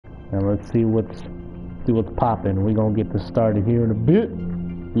And let's see what's popping. We're gonna get this started here in a bit.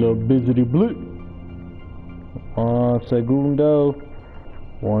 Little bizzity blip. 1 segundo.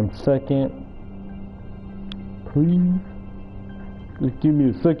 1 second. Please. Just give me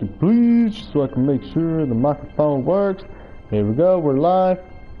a second, please, so I can make sure the microphone works. Here we go. We're live.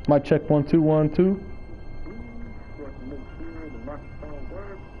 Mic check 1 2 1 2.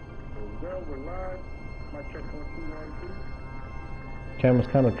 Camera's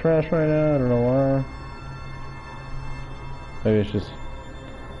kind of trash right now. I don't know why. Maybe it's just.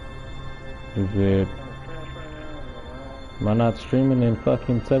 Is it? Am I not streaming in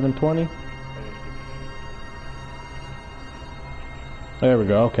fucking 720? There we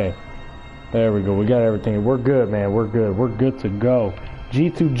go. Okay. There we go. We got everything. We're good, man. We're good. We're good to go.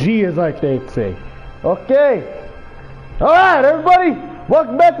 G2G, as like they say. Okay. All right, everybody.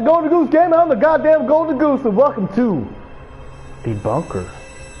 Welcome back to Golden Goose Gaming. I'm the goddamn Golden Goose, and welcome to the bunker.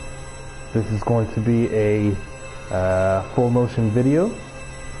 This is going to be a full motion video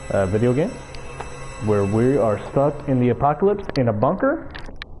game where we are stuck in the apocalypse in a bunker,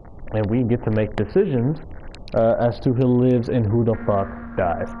 and we get to make decisions as to who lives and who the fuck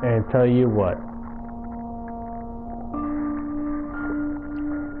dies. And tell you what,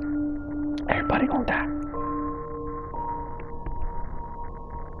 everybody gonna die.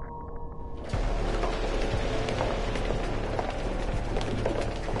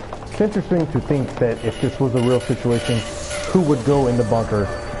 It's interesting to think that if this was a real situation, who would go in the bunker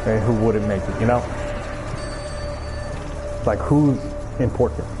and who wouldn't make it, you know? Like, who's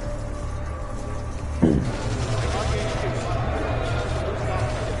important?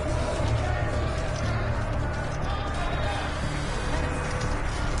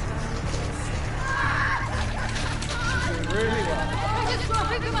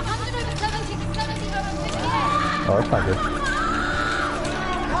 Oh, that's not good.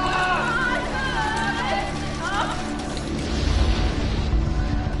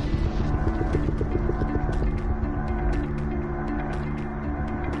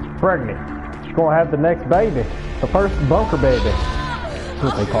 Pregnant. She's gonna have the next baby. The first bunker baby. That's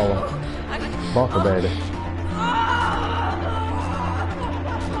what they call them. Bunker baby.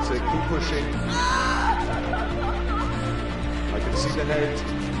 So keep pushing. I can see the head.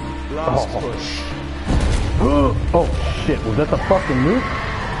 Last push. Oh shit, was that the fucking nuke?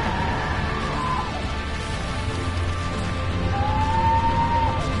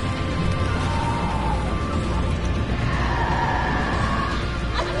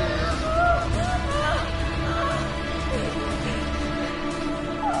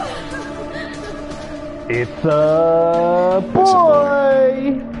 It's a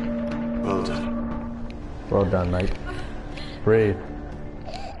boy! Well done. Well done, mate. Breathe.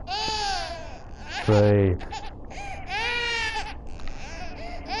 Breathe. Is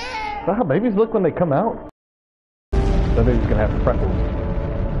that how babies look when they come out? That baby's gonna have freckles.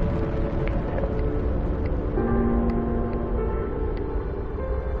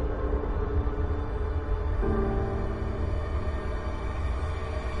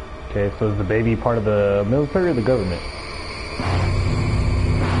 Okay, so is the baby part of the military or the government?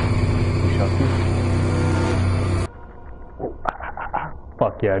 We shall see.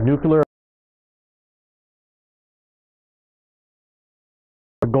 Fuck yeah, nuclear.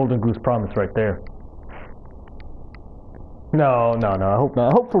 Golden Goose promise right there. No, I hope not.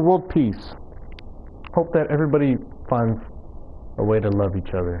 I hope for world peace. Hope that everybody finds a way to love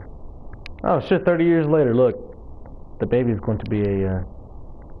each other. Oh shit, 30 years later, look. The baby's going to be a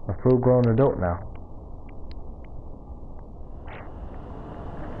full-grown adult now.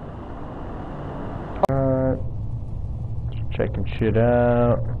 Checking shit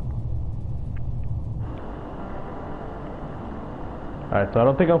out. Alright, so I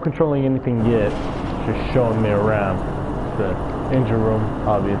don't think I'm controlling anything yet. It's just showing me around the engine room,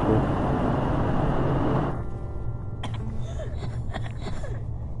 obviously.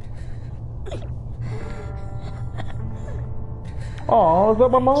 Oh, is that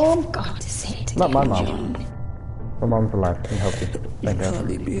my mom? Got to say it Not my again, mom. John. My mom's alive and healthy. Thank God.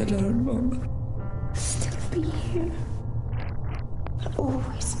 You'll be alone, Mom. Still be here. I'll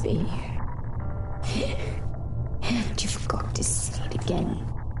always be here. And you've got to say it again.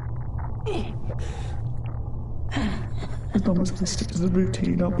 As long as I stick to the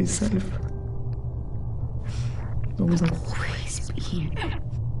routine, I'll be safe. As long as I Always be here.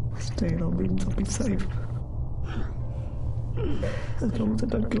 stay in our rooms, I'll be safe. As long as I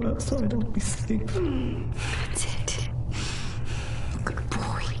don't go outside, I'll be safe. That's it. Good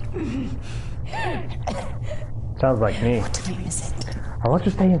boy. Sounds like me. What time is it? I want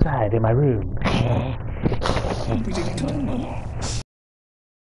to stay inside in my room. We didn't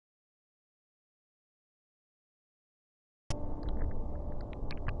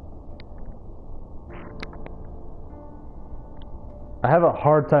I have a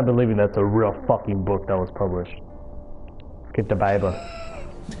hard time believing that's a real fucking book that was published. Let's get the Bible.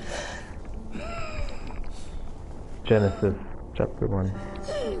 Genesis, chapter 1.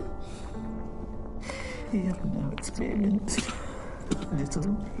 He had now experienced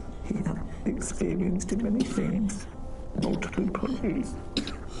little. He had experienced many things, multiple bodies.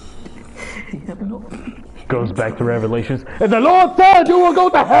 He had not. Goes back to Revelations. And the Lord said you will go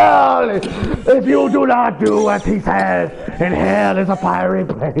to hell if you do not do what he says. And hell is a fiery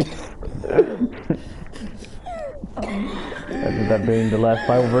place. Imagine that being the last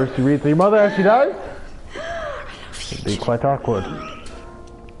Bible verse you read to your mother as she dies. It'd be quite awkward. I'll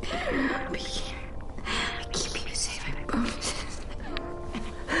be here. I'll keep you safe, I promise.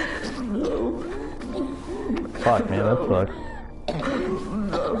 Fuck, man, that sucks.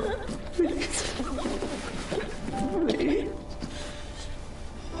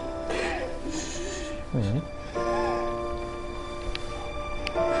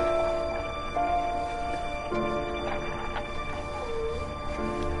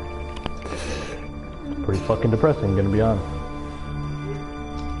 Pretty fucking depressing, gonna be honest.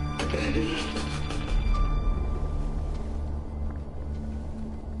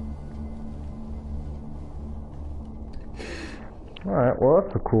 Alright, well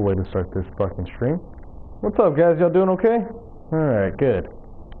that's a cool way to start this fucking stream. What's up guys, y'all doing okay? Alright, good.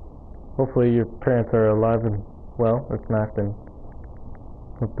 Hopefully your parents are alive and well. If not, then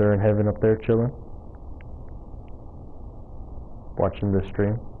hope they're in heaven up there chilling. Watching this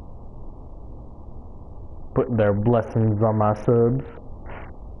stream. Putting their blessings on my subs.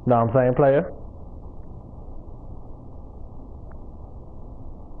 Know what I'm saying, player?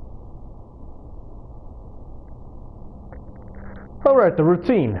 Alright, the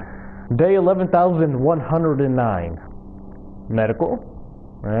routine. Day 11,109. Medical.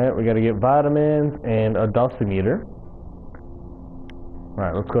 Alright, we gotta get vitamins and a dosimeter.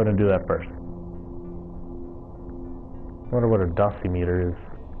 Alright, let's go ahead and do that first. I wonder what a dosimeter is.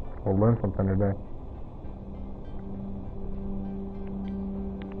 We'll learn something today.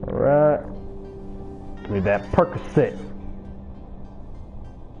 Alright. Give me that Percocet.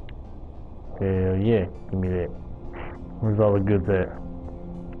 Hell yeah, give me that. Where's all the goods at?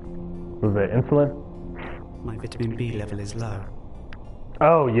 Was that insulin? My vitamin B level is low.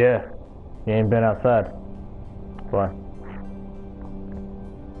 Oh yeah. You ain't been outside. That's why.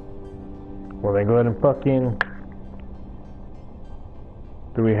 Well then go ahead and fucking...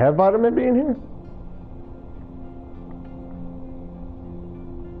 Do we have vitamin B in here?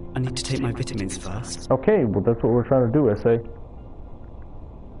 I need to take my vitamins first. Okay, well that's what we're trying to do, SA.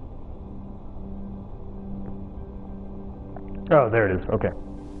 Oh, there it is. Okay.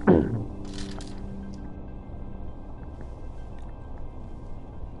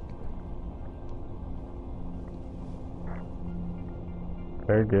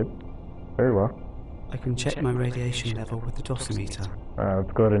 Very good. Very well. I can check my radiation level with the dosimeter.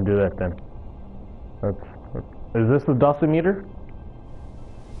 Let's go ahead and do that then. Is this the dosimeter?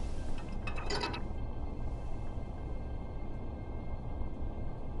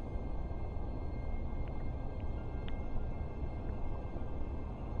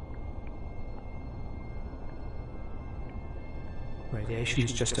 Radiation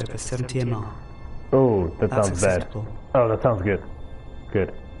is just over 70 mR. Oh, that That's sounds bad. acceptable. Oh, that sounds good.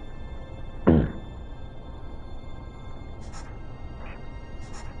 Good.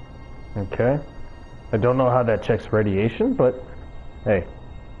 Okay. I don't know how that checks radiation, but hey,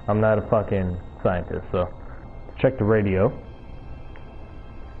 I'm not a fucking scientist, so check the radio.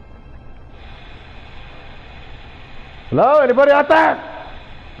 Hello, anybody out there?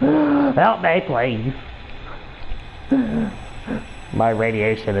 Help me, please. My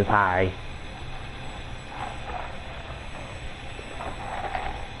radiation is high.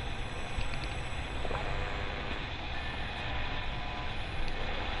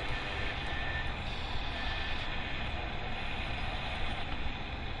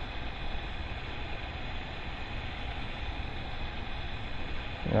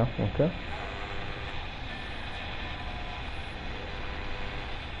 Yeah, okay.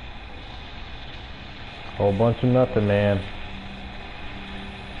 Whole bunch of nothing, man.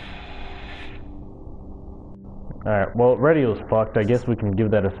 Alright, well, radio's fucked. I guess we can give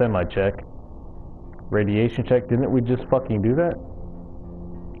that a semi-check. Radiation check. Didn't we just fucking do that?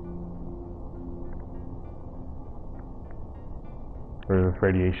 Or is this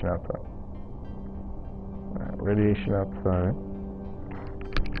radiation outside? Alright, radiation outside.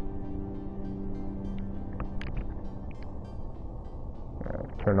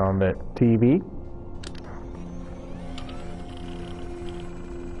 Turn on that TV.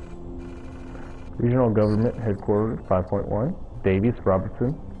 Regional Government Headquarters 5.1. Davies,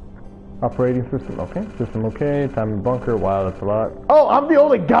 Robertson. Operating system, okay. System okay. Time in bunker, wow, that's a lot. Oh, I'm the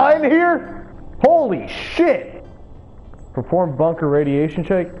only guy in here? Holy shit! Perform bunker radiation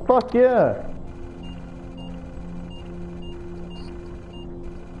check? Fuck yeah!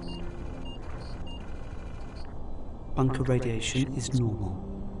 Bunker radiation is normal.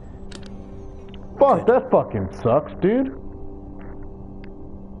 Fuck, that fucking sucks, dude.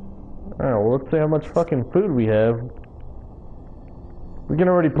 Alright, well, let's see how much fucking food we have. We can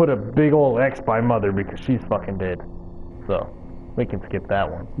already put a big ol' X by Mother because she's fucking dead. So, we can skip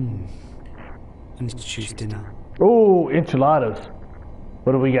that one. I need to choose dinner. Oh, enchiladas.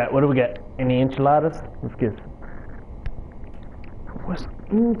 What do we got? What do we got? Any enchiladas? Let's get some. What's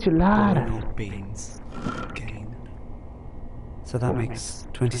enchiladas? Boiled beans. Again. So that makes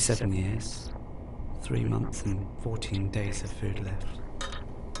 27 years, 3 months and 14 days of food left.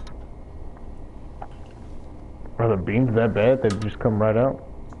 Are the beans that bad? They just come right out?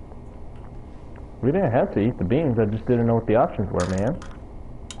 We didn't have to eat the beans. I just didn't know what the options were, man.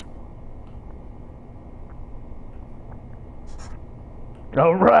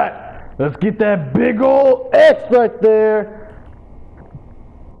 Alright, let's get that big ol' X right there.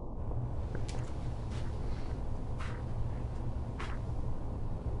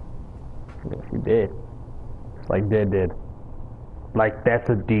 Yeah, she dead. It's like dead. Like that's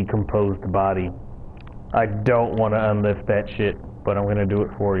a decomposed body. I don't want to unlift that shit, but I'm gonna do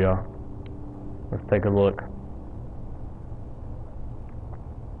it for y'all. Let's take a look.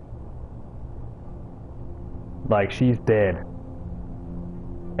 Like she's dead.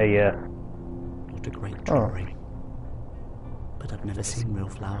 AF. What a great drawing. But I've never seen real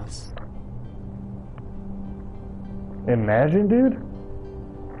flowers. Imagine, dude.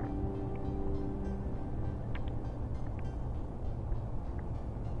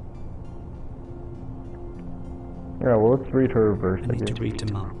 Yeah, well, let's read her verse. I need to read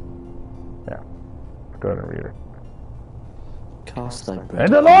to Mum. Yeah. Let's go ahead and read her. Cast thy bread.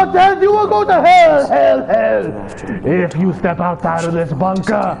 And the Lord says you will go to hell, if you step outside of this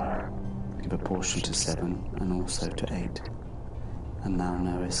bunker. Give a portion to 7 and also to 8. And thou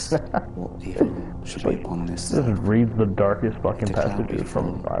knowest what evil should be upon this This earth. reads the darkest fucking If the cloud be passages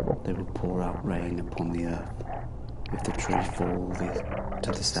from the full, Bible. they will pour out rain upon the earth. If the tree fall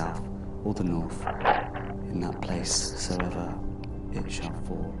to the south or the north, in that place soever it shall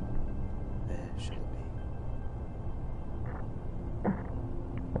fall, there shall be.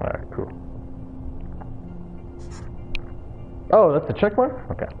 Alright, cool. Oh, that's a check mark?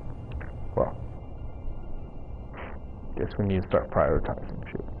 Okay. Well. Guess we need to start prioritizing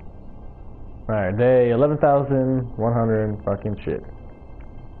shit. Alright, day 11,100 fucking shit.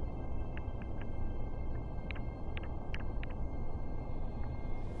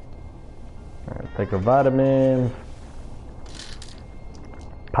 Alright, take our vitamins.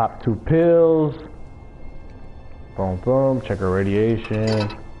 Pop 2 pills. Boom, boom. Check our radiation.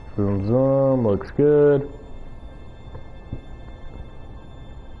 Zoom, zoom. Looks good.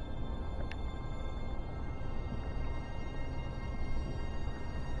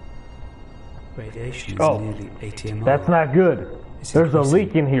 Radiation is Oh, nearly 80 ml. That's not good. It's There's a increasing.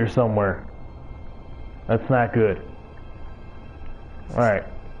 leak in here somewhere. That's not good. Alright.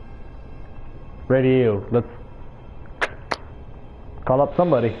 Radio. Let's call up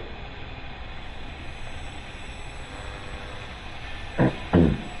somebody.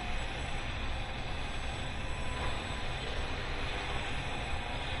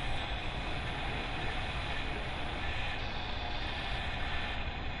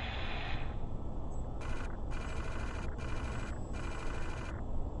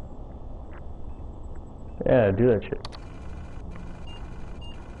 Yeah, do that shit.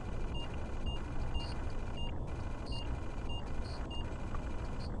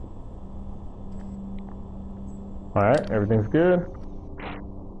 Alright, everything's good.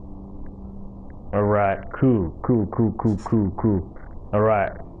 Alright, cool.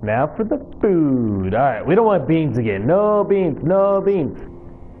 Alright, now for the food. Alright, we don't want beans again. No beans. No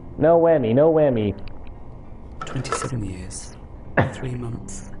whammy. 27 years, 3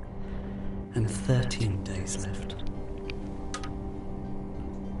 months, and 13 days left.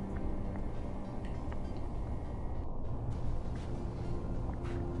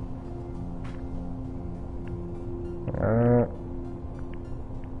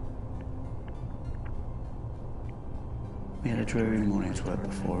 We had a dreary morning's work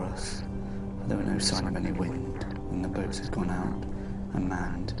before us. There were no sign of any wind, and the boats had gone out and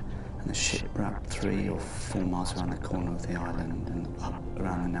manned, and the ship wrapped 3 or 4 miles around the corner of the island and up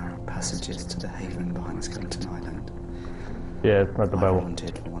around the narrow passages to the haven behind Skeleton Island. Yeah, it's not the I Bible.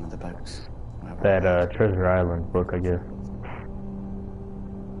 volunteered for one of the boats. That Treasure Island book, I guess.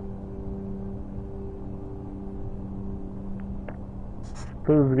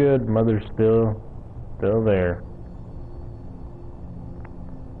 Food's good. Mother's still there.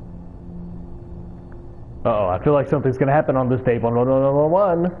 Uh-oh, I feel like something's gonna happen on this table. No,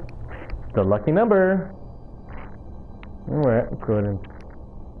 1. The lucky number. Alright, let's go ahead and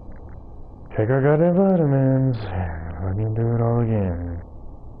take our goddamn vitamins. Let me do it all again.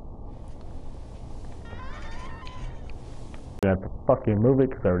 I have to fucking move it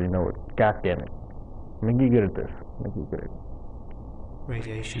because I already know it. God damn it. Make you good at this. Make you good at it.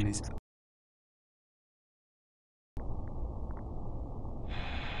 Radiation is...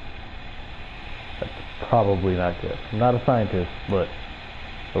 That's probably not good. I'm not a scientist, but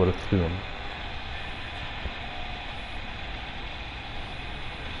I would assume.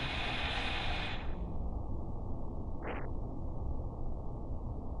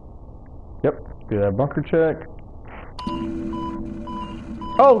 Yep, do that bunker check.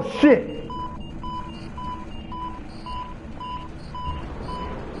 Oh shit!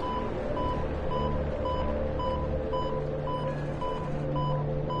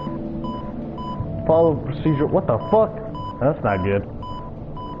 Follow procedure. What the fuck? That's not good.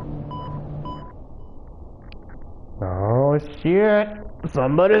 Oh shit!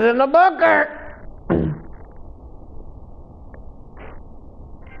 Somebody's in the bunker!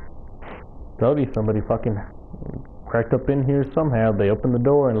 Told you, somebody fucking cracked up in here somehow. They opened the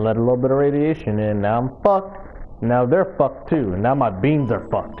door and let a little bit of radiation in. Now I'm fucked. Now they're fucked too. And now my beans are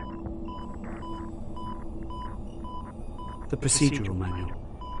fucked. The procedural manual.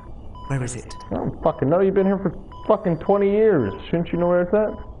 Where is it? I don't fucking know. You've been here for fucking 20 years. Shouldn't you know where it's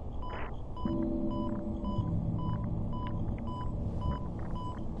at?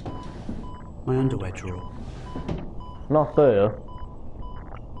 My underwear drawer. Not there.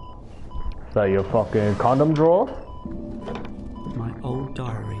 Is that your fucking condom drawer? My old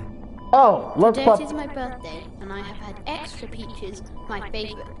diary. Oh, let's Today pop. is my birthday, and I have had extra peaches, my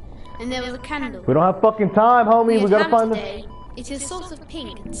favourite. And there was a candle. We don't have fucking time, homie. We gotta ham find today. It is sort of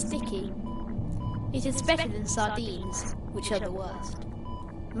pink and sticky. It is better than sardines, which are the worst.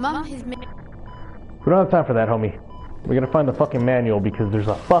 Mum has made... We don't have time for that, homie. We gotta find the fucking manual because there's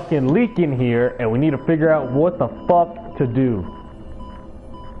a fucking leak in here and we need to figure out what the fuck to do.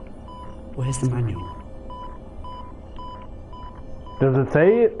 Where's the manual? Does it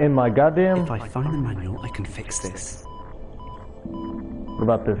say it in my goddamn... If I find the manual, I can fix this. What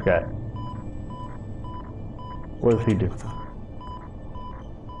about this guy? What does he do? Mother.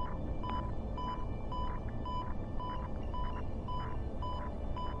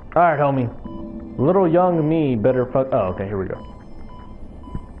 Alright, homie. Little young me better fuck... Oh, okay, here we go.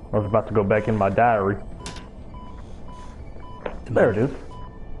 I was about to go back in my diary. There it is.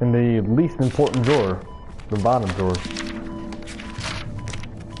 In the least important drawer. The bottom drawer.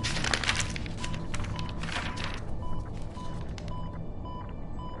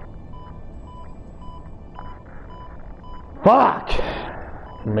 Fuck!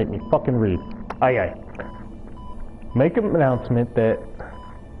 Make me fucking read. Aye aye. Make an announcement that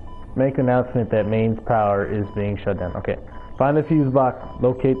mains power is being shut down. Okay. Find the fuse box,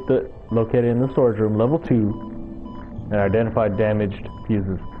 locate it in the storage room, level 2, and identify damaged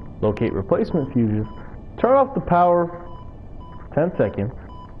fuses. Locate replacement fuses. Turn off the power for 10 seconds.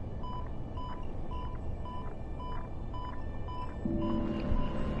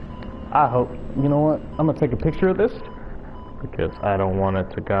 I hope, you know what? I'm gonna take a picture of this because I don't want it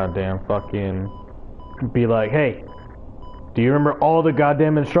to goddamn fucking be like, hey, do you remember all the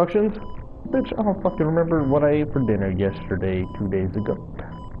goddamn instructions? Bitch, I don't fucking remember what I ate for dinner yesterday, 2 days ago.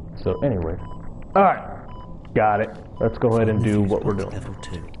 So, anyways. Alright. Got it. Let's go ahead and do what we're doing. Level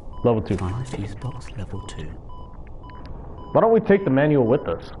 2. Level 2. Find the fuse box, level 2. Why don't we take the manual with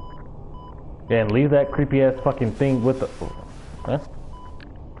us? Yeah, and leave that creepy ass fucking thing with us. Huh?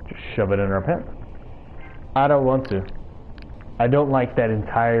 Just shove it in our pants. I don't want to. I don't like that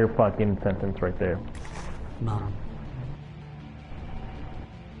entire fucking sentence right there. Mum.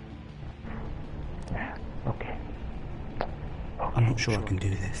 Okay. I'm not sure I can do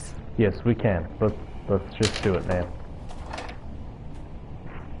this. Yes, we can. Let's just do it, man.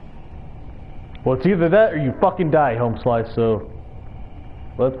 Well, it's either that or you fucking die, home slice, so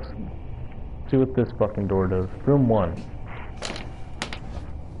let's see what this fucking door does. Room 1.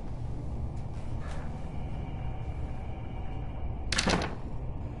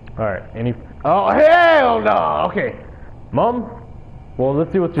 Alright, oh, hell no! Okay. Mom? Well,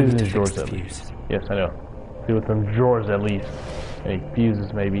 let's see what's in these drawers at least. Yes, I know. See what's in drawers at least. Any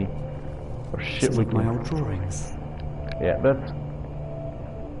fuses, maybe. Or shit we can... my old drawings. Yeah, that's...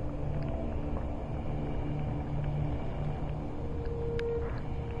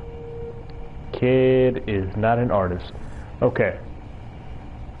 Kid is not an artist. Okay.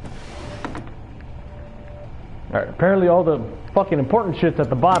 Alright, apparently all the fucking important shit's at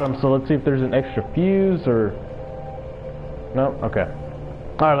the bottom, so let's see if there's an extra fuse or... No? Okay.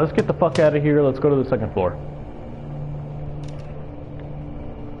 Alright, let's get the fuck out of here. Let's go to the second floor.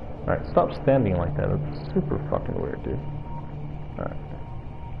 Alright, stop standing like that. That's super fucking weird, dude. Alright.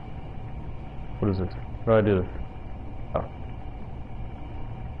 What is this? How do I do this? Oh.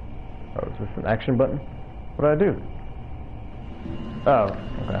 Oh, is this an action button? What do I do? Oh,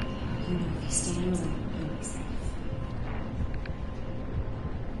 okay.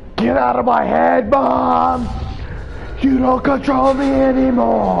 Get out of my head, Mom! You don't control me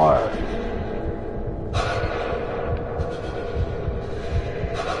anymore!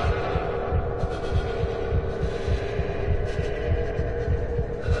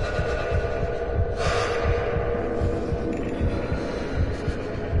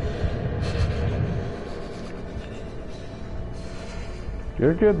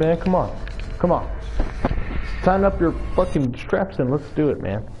 You're good, man. Come on. Come on. Sign up your fucking straps and let's do it,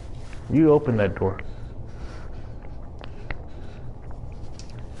 man. You open that door.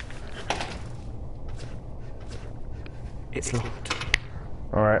 It's locked.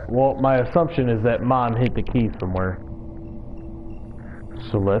 Alright, well, my assumption is that Mom hid the key somewhere.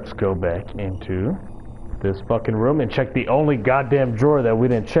 So let's go back into this fucking room and check the only goddamn drawer that we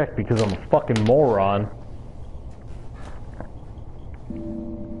didn't check because I'm a fucking moron.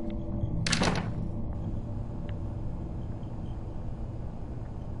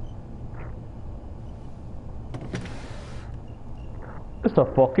 It's a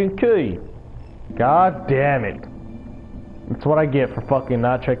fucking key. God damn it. That's what I get for fucking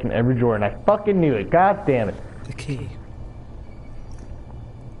not checking every drawer, and I fucking knew it. God damn it. The key.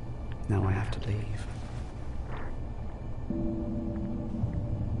 Now I have to leave.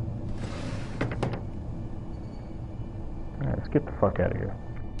 Alright, let's get the fuck out of here.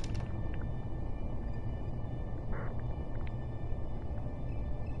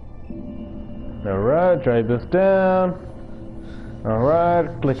 Alright, drive this down.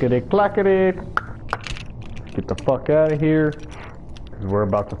 Alright, clickety clackety. Get the fuck out of here. Because we're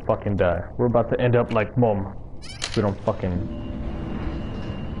about to fucking die. We're about to end up like Mom. We don't fucking...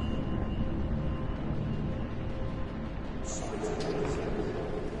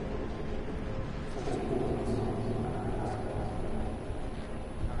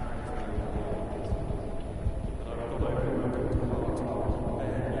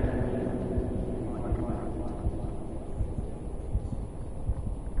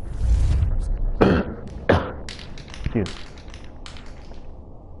 Excuse.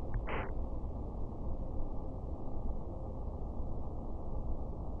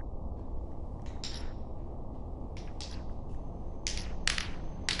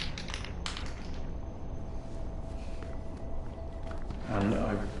 And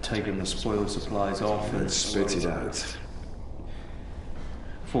I've taken the spoiled supplies off and Spit it out.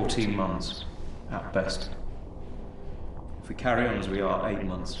 14 months, at best. If we carry on as we are, 8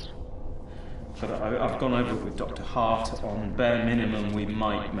 months. But I've gone over it with Dr. Hart. On bare minimum, we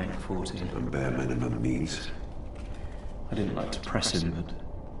might make 14. And bare minimum means. I didn't like to press him, but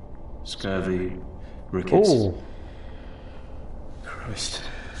scurvy, rickets. Oh, Christ.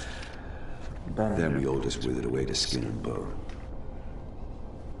 Then we all just withered away to skin and bone.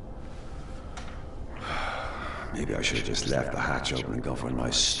 Maybe I should have just left the hatch open and gone for a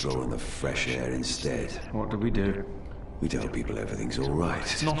nice stroll in the fresh air instead. What do we do? We tell people everything's all right.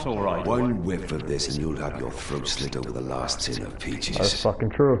 It's not all right. One whiff of this and you'll have your throat slit over the last tin of that's peaches. fucking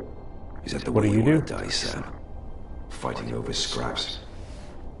true. Is that the What way do you you want do? to die, Sam? Fighting over scraps.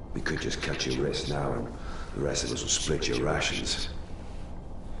 We could just cut your wrist now and the rest of us will split your rations.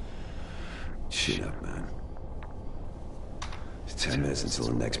 Chin up, man. It's 10 minutes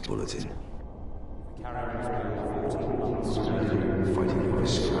until the next bulletin. Fighting over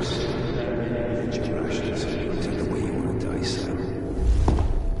scraps. Split your rations. Is that the way you want to die, Sam?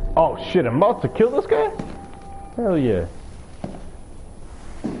 Oh shit, I'm about to kill this guy? Hell yeah.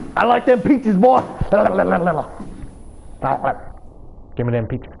 I like them peaches, boy! Give me them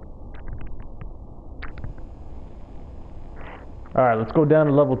peaches. Alright, let's go down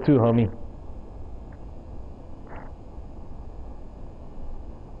to level 2, homie.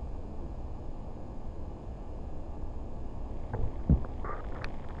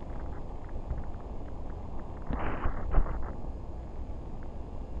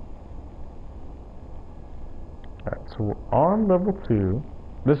 Alright, so we're on level 2.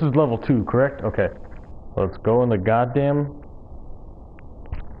 This is level 2, correct? Okay. Let's go in the goddamn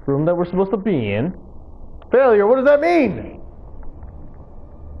room that we're supposed to be in. Failure, what does that mean?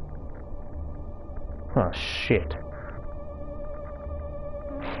 Oh, shit.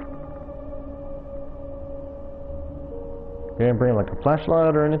 You didn't bring like a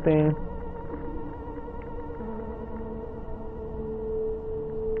flashlight or anything?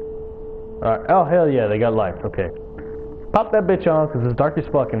 Alright, oh hell yeah, they got lights, okay. Pop that bitch on, because it's dark as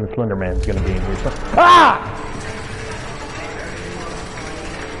fuck and the Slender Man's gonna be in here. Ah!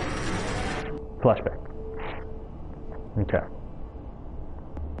 Flashback. Okay.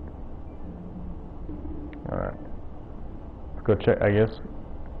 Alright. Let's go check, I guess.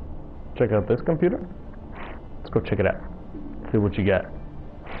 Check out this computer. Let's go check it out. See what you got.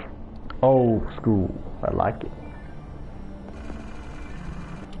 Old school. I like it.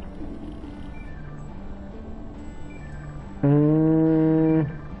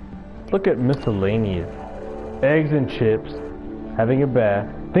 Look at miscellaneous. Eggs and chips. Having a bath.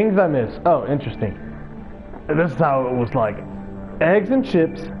 Things I miss. Oh, interesting. This is how it was like. Eggs and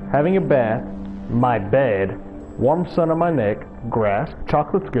chips. Having a bath. My bed. Warm sun on my neck. Grass.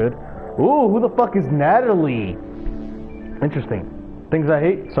 Chocolate's good. Ooh, who the fuck is Natalie? Interesting. Things I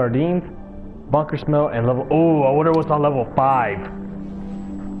hate. Sardines. Bunker smell and level. Oh, I wonder what's on level 5.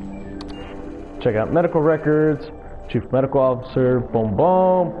 Check out medical records. Chief Medical Officer, boom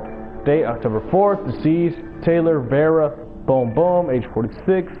boom. Date October 4th, deceased, Taylor Vera, boom boom, age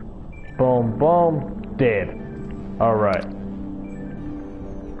 46, boom boom, dead. Alright.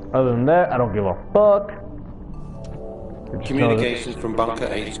 Other than that, I don't give a fuck. Communications from Bunker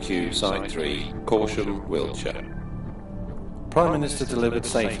HQ, Site 3, Corsham, Wiltshire. Prime Minister delivered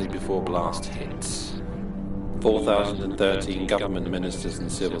safely before blast hits. 4,013 government ministers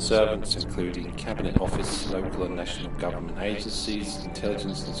and civil servants, including Cabinet Office, local and national government agencies,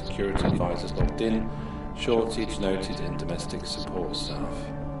 intelligence and security advisors logged in, shortage noted in domestic support staff.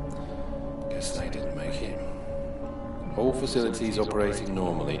 Guess they didn't make it. All facilities operating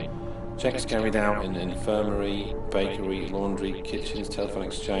normally. Checks carried out in infirmary, bakery, laundry, kitchens, telephone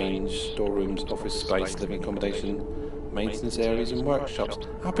exchange, storerooms, office space, living accommodation, maintenance areas and workshops.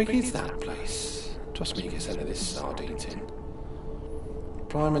 How big is that place? Trust me, gets into this sardine tin.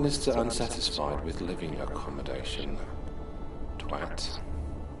 Prime Minister unsatisfied with living accommodation. Twat.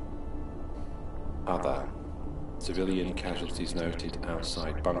 Other. Civilian casualties noted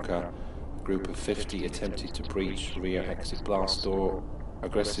outside bunker. A group of 50 attempted to breach rear exit blast door.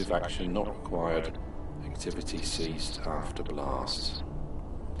 Aggressive action not required. Activity ceased after blast.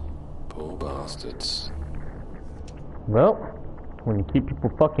 Poor bastards. Well, when you keep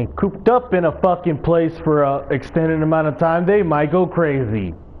people fucking cooped up in a fucking place for an extended amount of time, they might go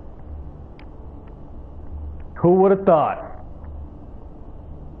crazy. Who would have thought?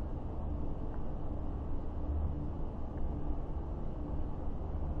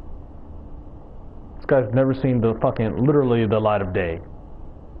 This guy's never seen the fucking, literally the light of day.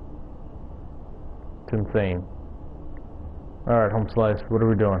 It's insane. Alright, home slice, what are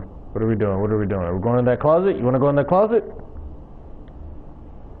we doing? What are we doing? What are we doing? Are we going in that closet? You want to go in that closet?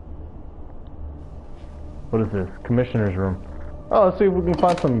 What is this? Commissioner's room. Oh, let's see if we can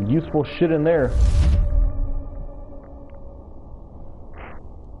find some useful shit in there.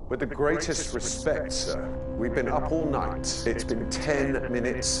 With the greatest respect, sir, we've been up all night. It's been 10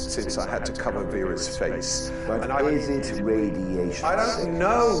 minutes since I had to cover Vera's face. But is it radiation? I don't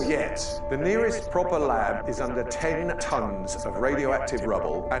know yet. The nearest proper lab is under 10 tons of radioactive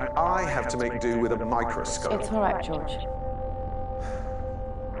rubble, and I have to make do with a microscope. It's all right, George.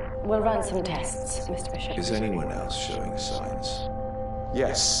 We'll run some tests, Mr. Bishop. Is anyone else showing signs?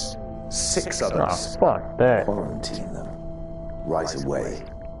 Yes, 6 others. Oh, fuck that. Quarantine them. Right away.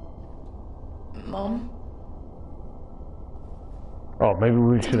 Mom? Oh, maybe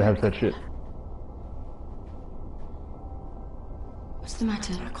we should have that shit. What's the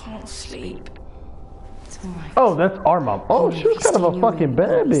matter? I can't sleep. It's all right. Oh, that's our mom. Oh, she was kind of a fucking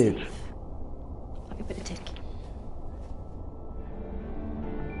bad bitch. I'll be a bit of tick.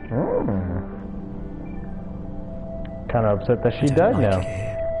 Kind of upset that she died now.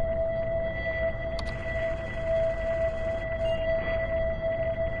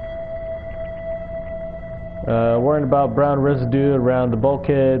 Worrying about brown residue around the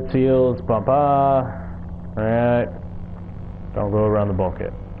bulkhead, seals, pampa. Alright. Don't go around the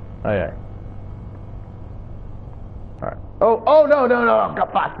bulkhead. Aye, aye. Alright. Oh, no. Go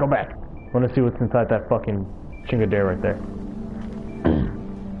back. I want to see what's inside that fucking chingadere right there.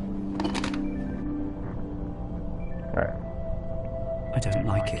 Alright. I don't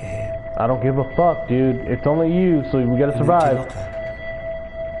like it here. I don't give a fuck, dude. It's only you, so we gotta survive.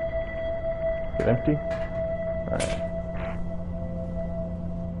 Is it empty? Alright.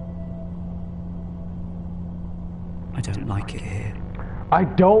 I don't like it here. I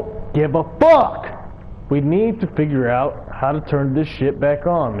don't give a fuck! We need to figure out how to turn this shit back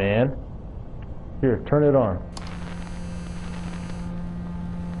on, man. Here, turn it on.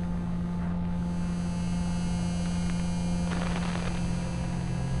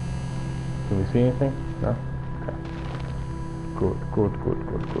 we see anything? No? Okay. Good.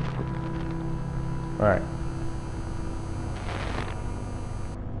 Alright.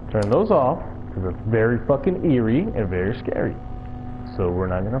 Turn those off, because it's very fucking eerie and very scary. So we're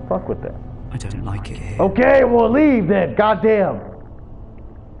not gonna fuck with that. I don't like it here. Okay, we'll leave then, goddamn!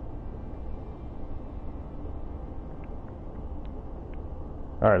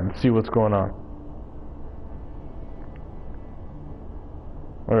 Alright, let's see what's going on.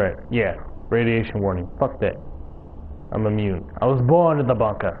 Alright, yeah. Radiation warning. Fuck that. I'm immune. I was born in the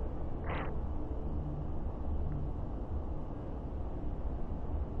bunker.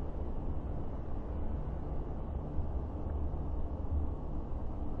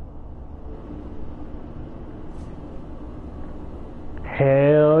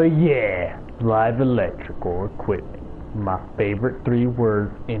 Hell yeah. Live electrical equipment. My favorite 3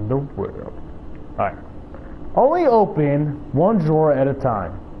 words in the world. Alright. Only open 1 drawer at a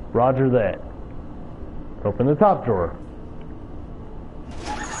time. Roger that. Open the top drawer.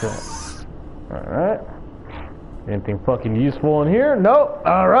 Alright. Anything fucking useful in here? Nope.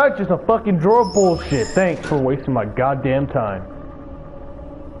 Alright, just a fucking drawer of bullshit. Thanks for wasting my goddamn time.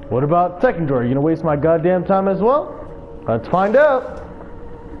 What about second drawer? You gonna waste my goddamn time as well? Let's find out.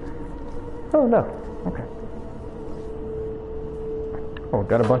 Oh no. Okay. Oh,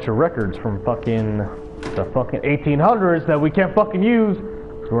 got a bunch of records from fucking the fucking 1800s that we can't fucking use.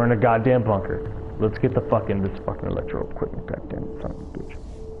 So we're in a goddamn bunker. Let's get this fucking electro equipment. Goddamn son of a bitch.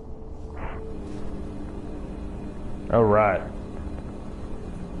 Alright.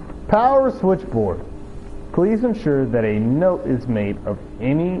 Power switchboard. Please ensure that a note is made of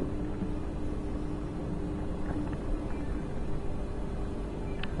any...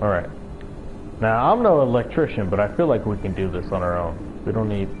 Alright. Now, I'm no electrician, but I feel like we can do this on our own. We don't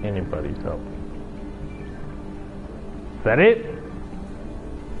need anybody's help. Is that it?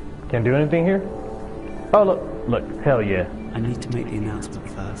 Can't do anything here? Oh, look, hell yeah. I need to make the announcement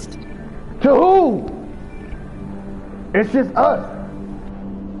first. To who? It's just us.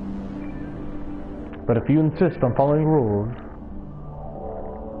 But if you insist on following rules,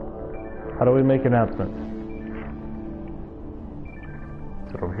 how do we make announcements?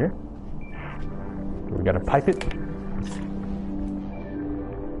 Is it over here? We gotta pipe it?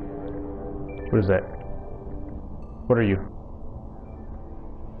 What is that? What are you?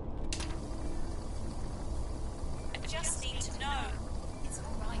 I just need to know. It's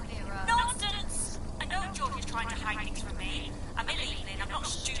all right, Vera. Nonsense! I know George is trying to hide things from me. I'm Evelyn, I'm not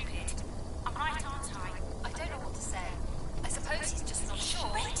stupid. I'm right, aren't I? I don't know what to say. I suppose he's just not sure.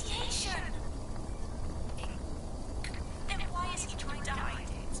 Radiation! Then why is he trying to hide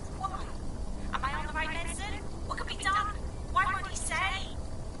it? Why? Am I on the right medicine? What can be done? Why won't he say?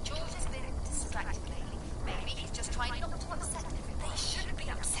 George has been distracted lately. Maybe he's just trying not to upset everyone. They shouldn't be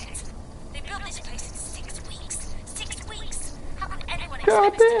upset. They built this place in 6 weeks. 6 weeks? How can anyone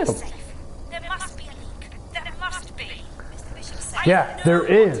expect us to be safe? There must be a leak. There must be. Mr. Bishop said. Yeah, there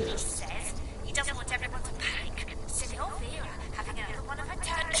is. He says he doesn't want everyone to panic. Silly old Vera having another one of her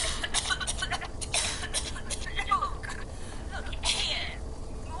turns. Look here.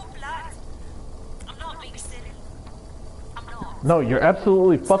 More blood. I'm not being silly. I'm not. No, you're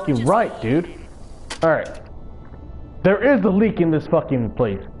absolutely fucking right, dude. Alright. There is a leak in this fucking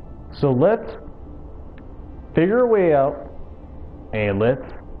place. So let's figure a way out. And let's...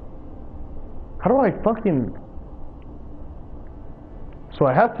 How do I fucking... So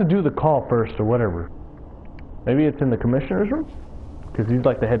I have to do the call first or whatever. Maybe it's in the commissioner's room? Because he's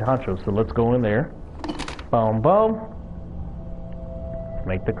like the head honcho. So let's go in there. Boom, boom.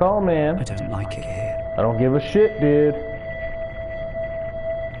 Make the call, man. I don't like it here. I don't give a shit, dude.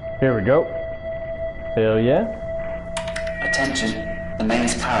 Here we go. Hell yeah. Attention, the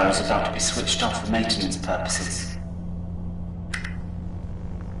mains power is about to be switched off for maintenance purposes.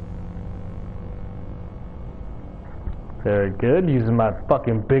 Very good. Using my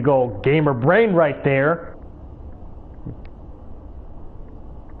fucking big old gamer brain right there.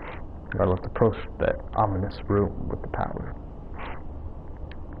 Alright, let's approach that ominous room with the power.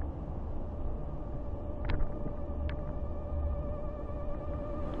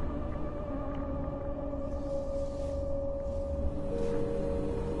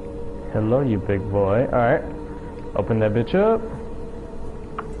 Hello, you big boy. Alright. Open that bitch up.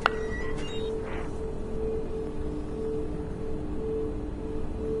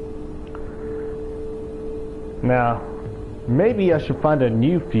 Now, maybe I should find a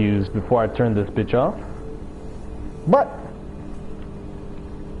new fuse before I turn this bitch off. But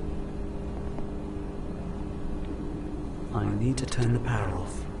I need to turn the power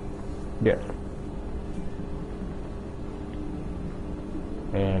off. yes.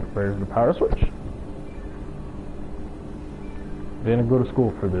 And where's the power switch? Didn't go to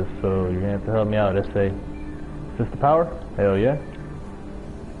school for this, so you're gonna have to help me out, SA. Is this the power? Hell yeah.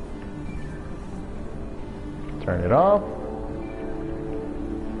 Turn it off.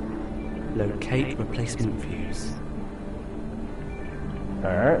 Locate replacement fuse.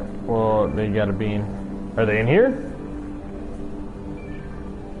 Alright, well, they gotta be in... Are they in here?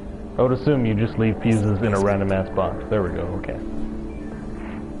 I would assume you just leave fuses in a random ass box. There we go, okay.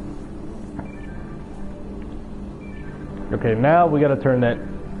 Okay, now we gotta turn that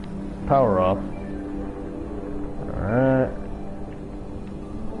power off. Alright.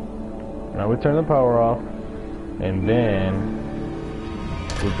 Now we turn the power off. And then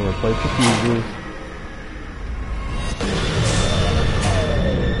we can replace the fuses.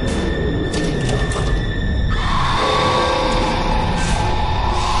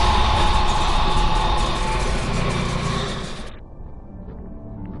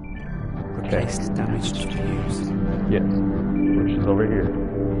 Replace the damaged fuse. Yes, which is over here.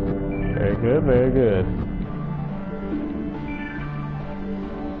 Very good, very good.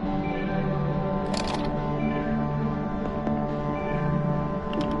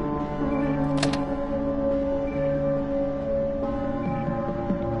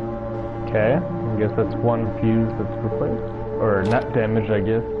 Okay, I guess that's one fuse that's replaced. Or not damaged, I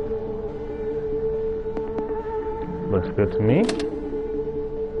guess. Looks good to me.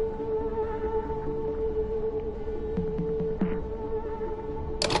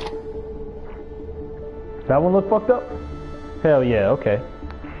 That one look fucked up? Hell yeah, okay.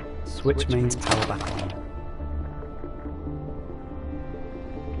 Switch mains power back on.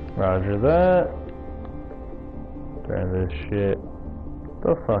 Roger that. Turn this shit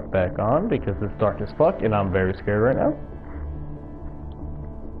the fuck back on because it's dark as fuck and I'm very scared right now.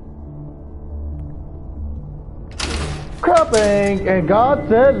 Cropping, and God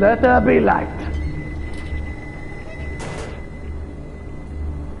said, let there be light.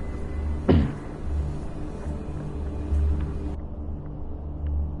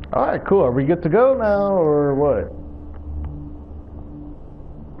 Alright, cool. Are we good to go now, or what?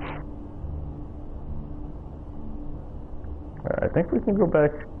 Alright, I think we can go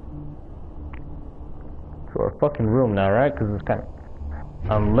back to our fucking room now, right? Because it's kind of...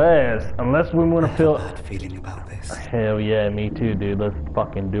 Unless we want to feel... I have a bad feeling about this. Hell yeah, me too, dude. Let's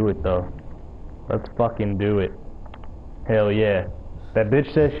fucking do it, though. Let's fucking do it. Hell yeah. That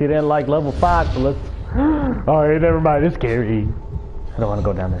bitch said she didn't like level 5, so let's... Alright, never mind. It's scary. I don't want to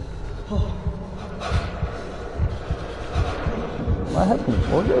go down there. I have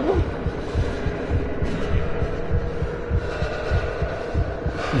some orgasm?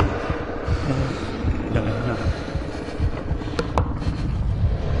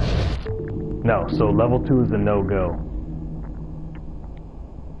 No, so level 2 is a no-go.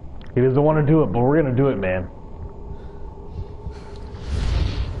 He doesn't want to do it, but we're gonna do it, man.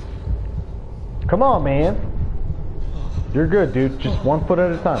 Come on, man. You're good, dude. Just 1 foot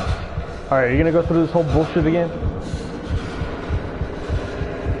at a time. Alright, are you gonna go through this whole bullshit again?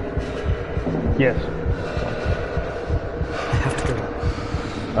 Yes. I have to go.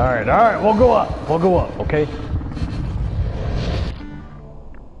 Alright, we'll go up. We'll go up, okay?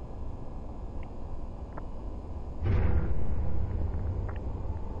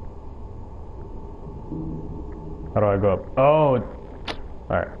 How do I go up? Oh!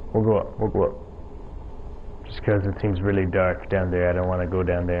 Alright, we'll go up. We'll go up. Just because it seems really dark down there. I don't want to go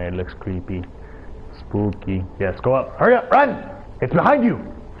down there. It looks creepy. Spooky. Yes, go up. Hurry up, run! It's behind you!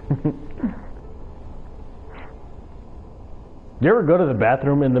 You ever go to the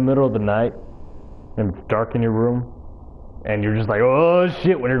bathroom in the middle of the night and it's dark in your room and you're just like, oh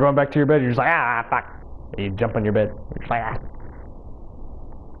shit, when you're going back to your bed, you're just like, ah, fuck. And you jump on your bed. You're just like, ah.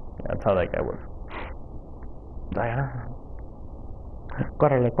 Yeah, that's how that guy was. Diana.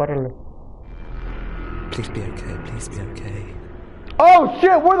 Córrele. Please be okay, please be okay. Oh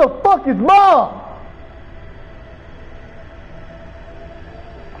shit, where the fuck is Mom?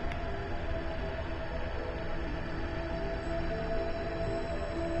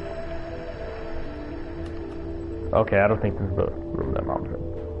 Okay, I don't think this is the room that Mom's in.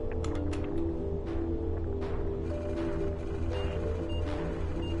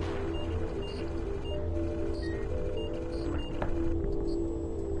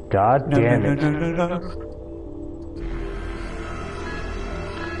 God damn it. No.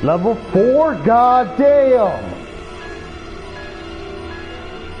 Level 4? God damn!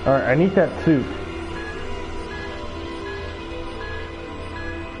 Alright, I need that suit.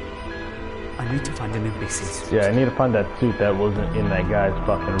 I need to find an NPC suit. Yeah, I need to find that suit that wasn't in that guy's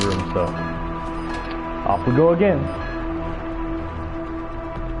fucking room, so... Off we go again.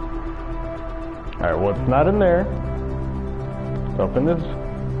 Alright, well, it's not in there. So open this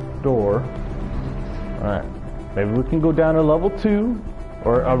door. Alright. Maybe we can go down to level 2,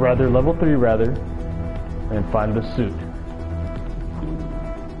 or rather, level 3, rather, and find the suit.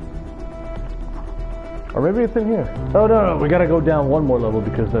 Or maybe it's in here. Oh, no, we gotta go down one more level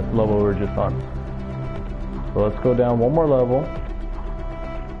because that's the level we were just on. So let's go down one more level.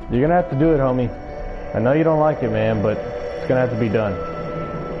 You're gonna have to do it, homie. I know you don't like it, man, but it's gonna have to be done.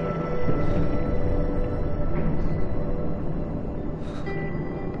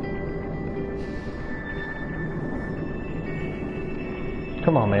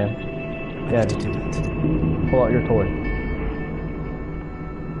 Come on, man. Yeah, pull out your toy.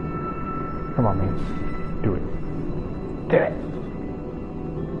 Come on, man. Do it. Do it.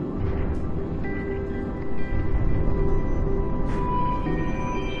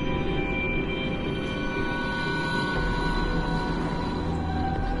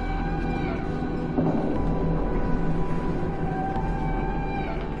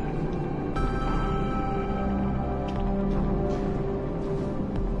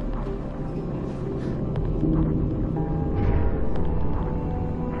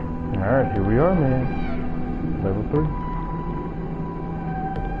 Alright, here we are, man. Level 3.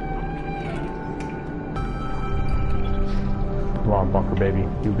 Come on, Bunker baby.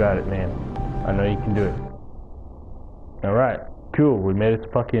 You got it, man. I know you can do it. Alright, cool. We made it to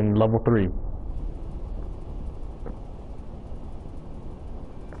fucking level 3.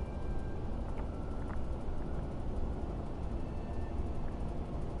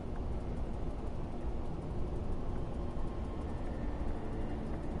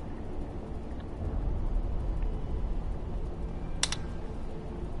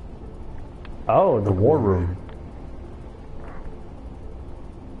 Oh, the war room.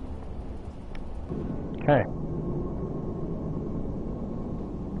 Okay.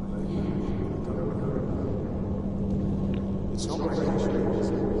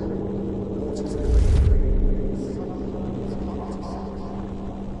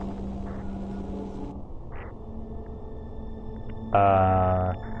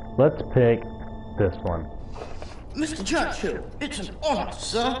 Let's pick this one. Mr. Churchill, it's an honor,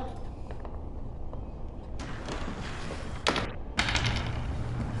 sir.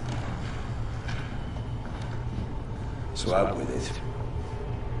 So out with it.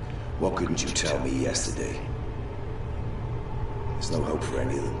 What couldn't you tell me yesterday? There's no hope for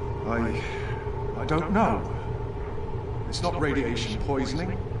any of them. I don't know. It's not radiation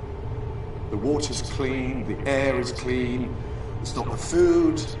poisoning. The water's clean, the air is clean. It's not the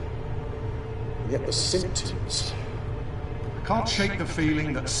food. And yet the symptoms. I can't shake the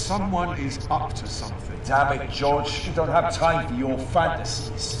feeling that someone is up to something. Damn it, George. You don't have time for your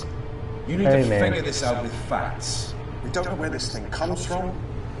fantasies. You need to figure this out with facts. We don't know where this thing comes from,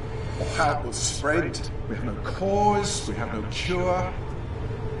 or how it will spread. We have no cause, we have no cure.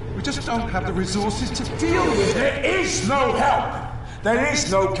 We just don't have the resources to deal with it. There is no help! There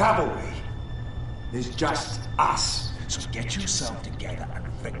is no cavalry. There's just us. So get yourself together and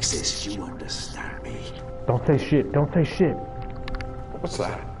fix this, you understand me? Don't say shit, don't say shit. What's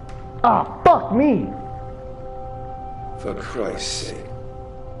that? Ah, fuck me! For Christ's sake.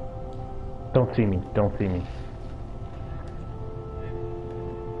 Don't see me, don't see me.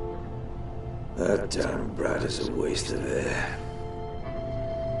 That damn brat is a waste of air.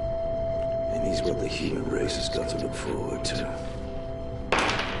 And he's what the human race has got to look forward to.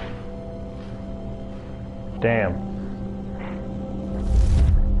 Damn.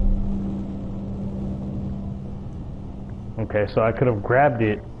 Okay, so I could have grabbed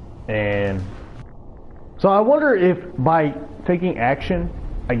it and... So I wonder if by taking action,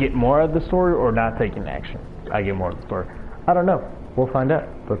 I get more of the story, or not taking action, I get more of the story. I don't know. We'll find out.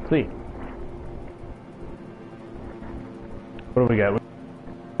 Let's see. What do we got? We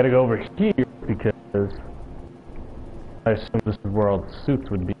gotta go over here because I assume this is where all the suits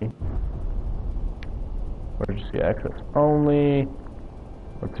would be. Where'd you see access? Only.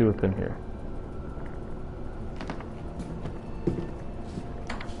 Let's see what's in here.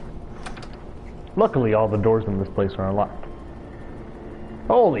 Luckily, all the doors in this place are unlocked.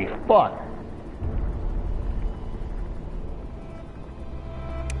 Holy fuck!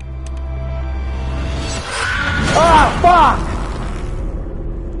 Ah, fuck!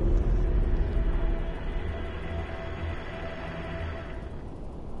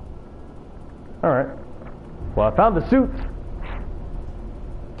 Alright. Well, I found the suits.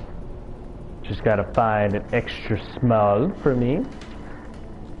 Just gotta find an extra small for me.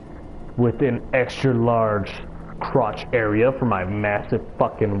 With an extra large crotch area for my massive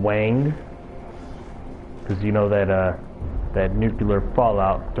fucking wang. Because you know that, That nuclear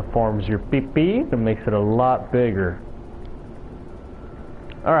fallout deforms your pee-pee and makes it a lot bigger.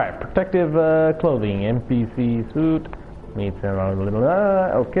 Alright, protective clothing, NPC suit.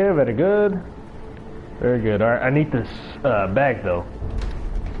 Okay, very good. Very good. Alright, I need this bag though.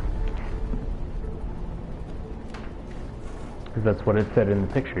 Because that's what it said in the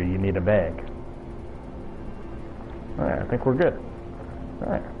picture, you need a bag. Alright, I think we're good.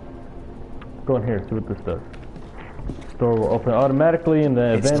 Alright. Go in here, see what this does. Door will open automatically in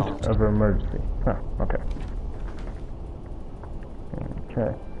the event of an emergency. Huh, okay.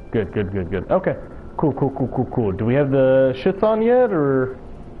 Okay. Good, good, good, good. Okay. Cool, cool, cool, cool, cool. Do we have the shits on yet, or?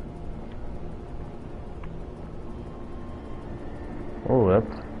 Oh,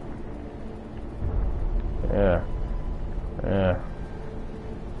 that's... Yeah. Yeah.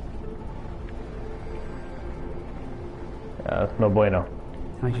 Yeah, that's no bueno.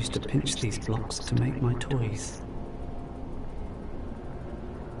 I used to pinch these blocks to make my toys.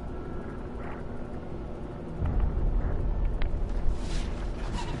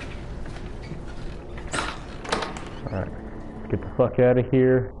 Alright, get the fuck out of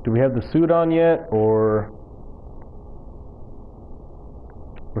here. Do we have the suit on yet, or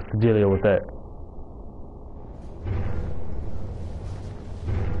what's the dealio with that?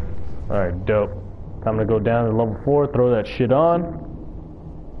 Alright, dope. Time to go down to level 4, throw that shit on.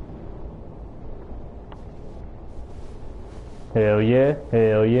 Hell yeah,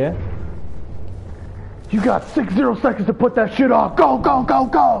 hell yeah. You got 60 seconds to put that shit on. Go, go, go,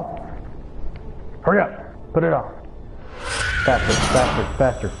 go! Hurry up, put it on. Faster, faster,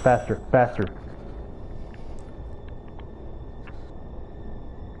 faster, faster, faster.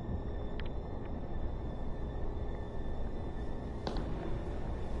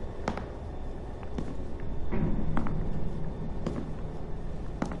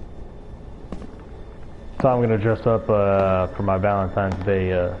 So I'm gonna dress up for my Valentine's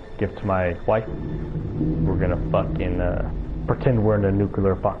Day gift to my wife. We're gonna fucking pretend we're in a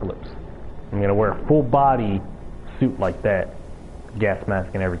nuclear apocalypse. I'm gonna wear a full body suit like that, gas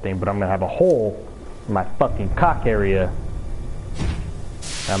mask and everything, but I'm gonna have a hole in my fucking cock area.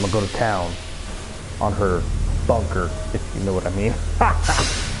 And I'm gonna go to town on her bunker, if you know what I mean.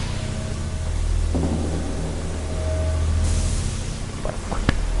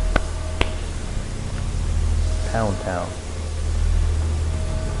 Town.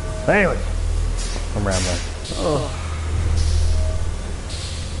 Anyways, I'm around there. Oh.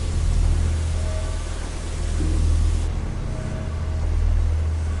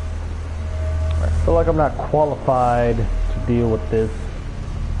 I feel like I'm not qualified to deal with this.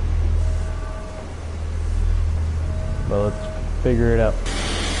 But let's figure it out.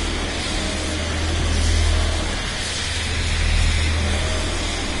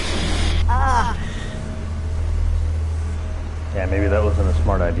 Yeah, maybe that wasn't a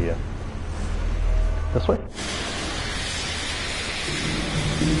smart idea. This way?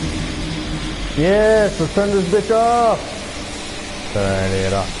 Yes, let's turn this bitch off! Turn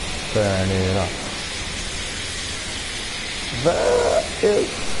it off. Turn it off. That is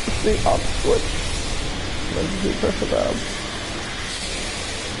the off switch. Let's do press it up.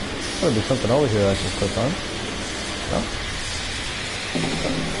 There'll be something over here I can click on. No?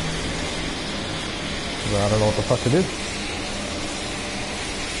 Well, I don't know what the fuck to do.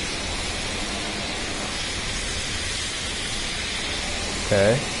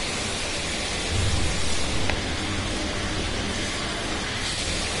 Okay.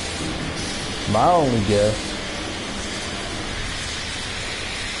 My only guess.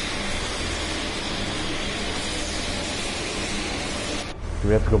 Do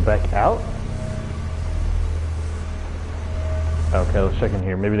we have to go back out? Okay, let's check in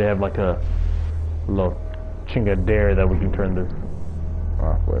here. Maybe they have like a little chingadera that we can turn this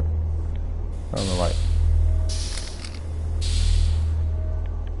off with. On the light.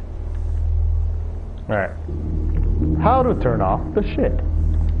 Alright. How to turn off the shit?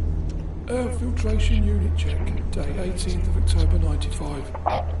 Air filtration unit check. Day 18th of October 95.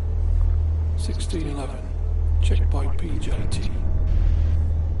 1611. Checked by PJT.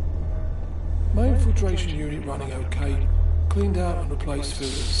 Main filtration unit running okay. Cleaned out and replaced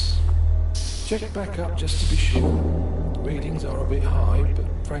filters. Check back up just to be sure. Readings are a bit high, but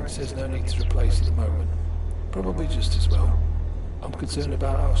Frank says no need to replace at the moment. Probably just as well. I'm concerned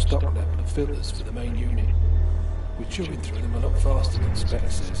about our stock level of filters for the main unit. We're chewing through them a lot faster than Spec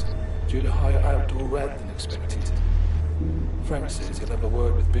says, due to higher outdoor rad than expected. Frank says he'll have a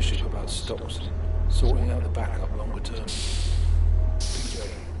word with Bishop about stocks, sorting out the backup longer term. PJ.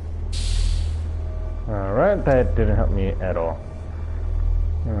 Alright, that didn't help me at all.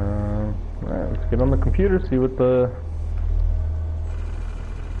 Alright, let's get on the computer, see what the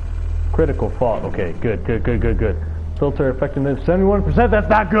critical fault. Okay, good. Filter effectiveness 71%. That's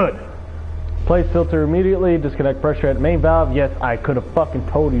not good. Place filter immediately. Disconnect pressure at main valve. Yes, I could have fucking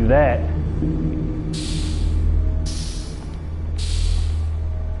told you that.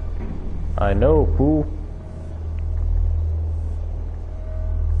 I know, fool.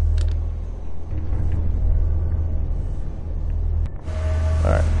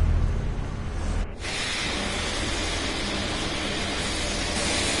 Alright.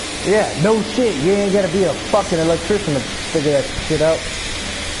 Yeah, no shit. You ain't gotta be a fucking electrician to figure that shit out.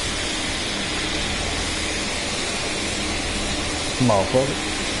 Motherfucker.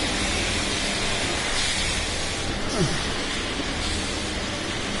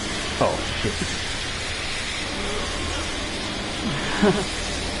 Oh shit.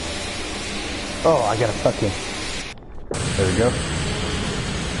 Oh, I gotta fucking. There we go.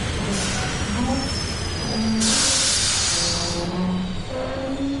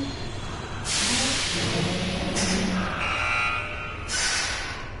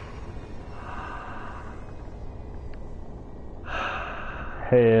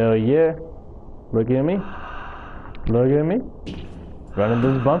 Hell yeah. Look at me. Look at me. Running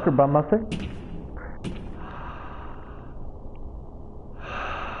this bunker by myself.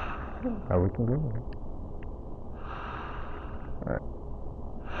 Oh, we can go. Alright.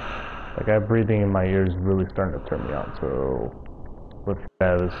 That guy breathing in my ears is really starting to turn me on, so let's get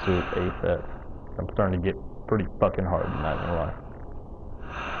out of this suit ASAP. I'm starting to get pretty fucking hard, not gonna lie.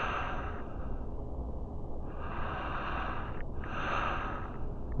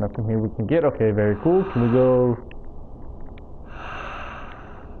 Nothing here we can get. Okay, very cool. Can we go?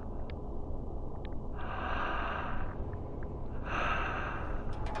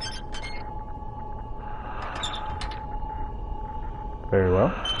 Very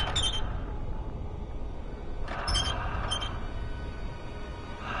well.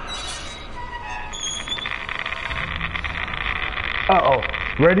 Uh-oh.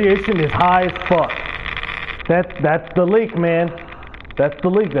 Radiation is high as fuck. That's the leak, man. That's the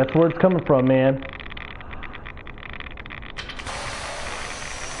leak. That's where it's coming from, man.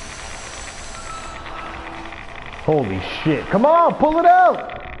 Holy shit. Come on, pull it out!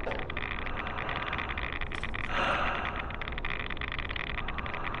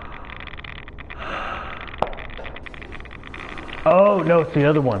 Oh, no, it's the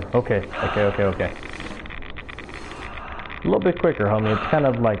other one. Okay. A little bit quicker, homie. It's kind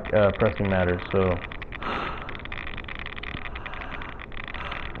of like pressing matters, so...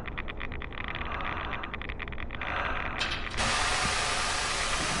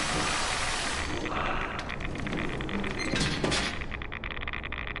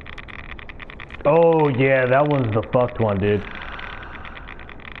 Oh, yeah, that one's the fucked one, dude.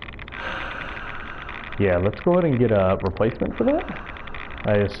 Yeah, let's go ahead and get a replacement for that.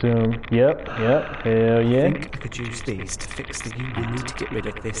 I assume. Yep. Hell yeah. I think I could use these to fix the unit. I need to get rid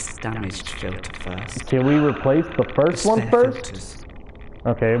of this damaged filter first. Can we replace the first one first? Filters.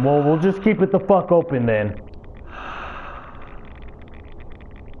 Okay, well, we'll just keep it the fuck open then.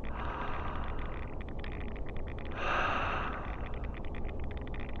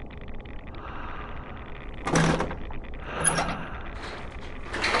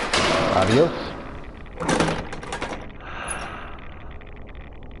 Adios.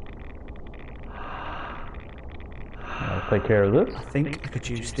 I'll take care of this. I think I could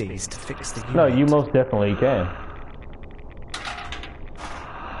use these to fix the unit. No, you most definitely can.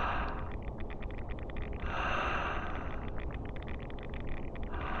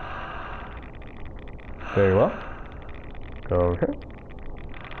 Very well. Go over here.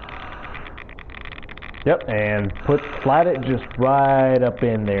 Yep, and slide it just right up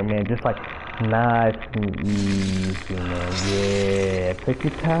in there, man. Just like nice and easy, man. Yeah, take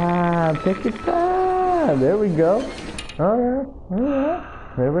your time. There we go. Alright.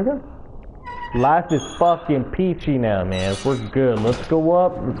 There we go. Life is fucking peachy now, man. We're good. Let's go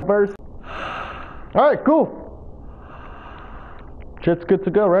up first. Alright, cool. Shit's good to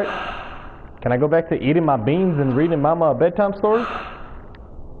go, right? Can I go back to eating my beans and reading mama a bedtime story?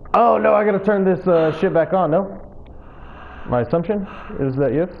 Oh no, I gotta turn this shit back on, no? My assumption is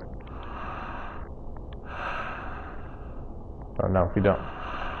that yes? Oh no, if you don't.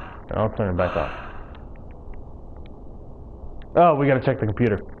 I'll turn it back on. Oh, we gotta check the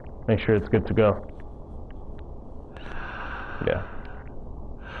computer. Make sure it's good to go. Yeah.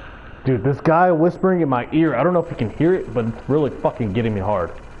 Dude, this guy whispering in my ear, I don't know if you can hear it, but it's really fucking getting me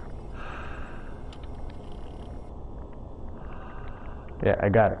hard. Yeah, I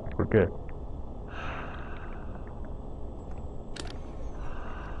got it. We're good.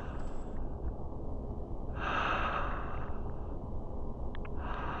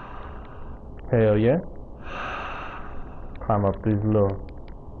 Hell yeah. Climb up these little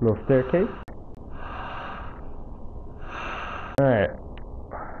staircase. Alright.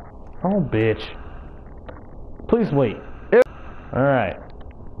 Oh, bitch. Please wait. Alright.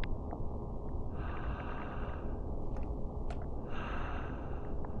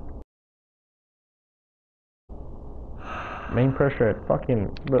 Main pressure at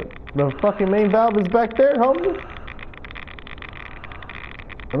fucking... The fucking main valve is back there, homie?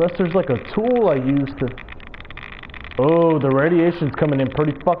 Unless there's like a tool I use to... Oh, the radiation's coming in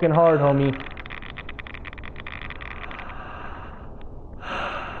pretty fucking hard, homie.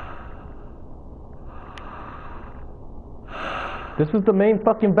 This is the main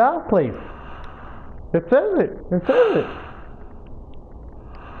fucking valve place. It says it. It says it.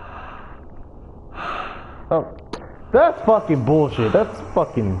 Oh. That's fucking bullshit. That's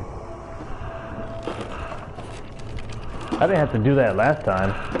fucking... I didn't have to do that last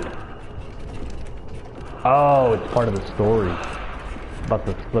time. Oh, it's part of the story. About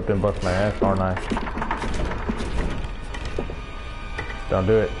to slip and bust my ass, aren't I? Don't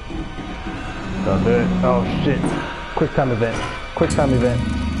do it. Don't do it. Oh shit. Quick time event. Quick time event.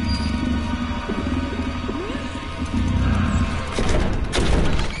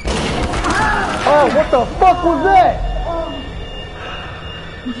 Oh, what the fuck was that?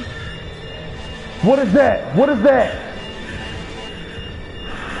 What is that? What is that?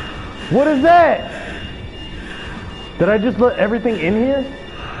 What is that? Did I just let everything in here?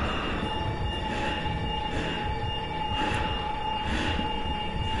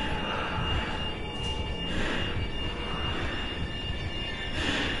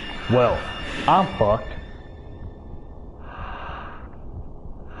 Well, I'm fucked.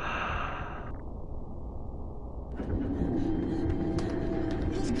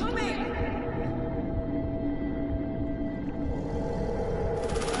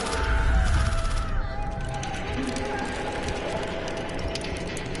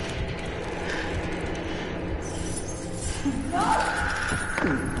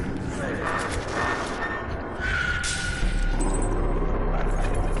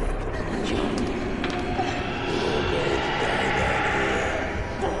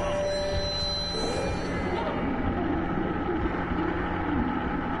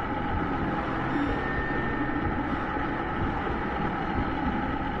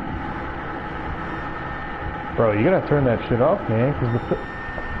 Bro, you gotta turn that shit off, man, because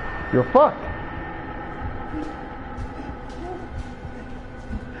you're fucked.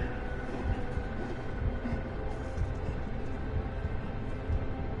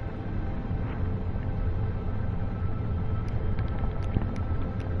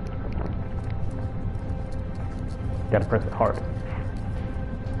 Gotta press it hard.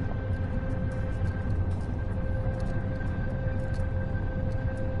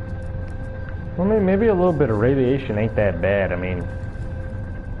 I mean, maybe a little bit of radiation ain't that bad. I mean,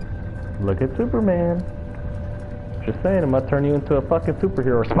 look at Superman. Just saying, I'm gonna turn you into a fucking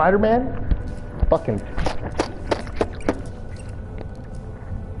superhero. Spider-Man? Fucking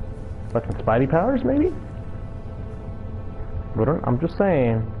Spidey powers, maybe? But I'm just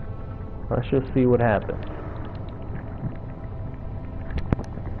saying, let's just see what happens.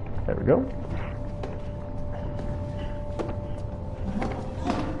 There we go.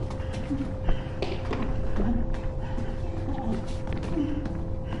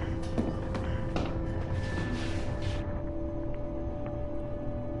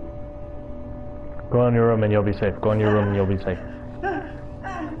 Go in your room and you'll be safe. Go in your room and you'll be safe.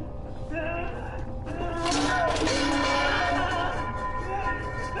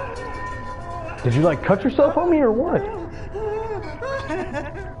 Did you like cut yourself on me or what?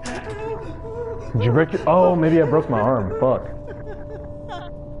 Did you break your... Oh, maybe I broke my arm. Fuck.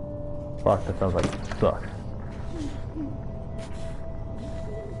 Fuck, that sounds like it sucks.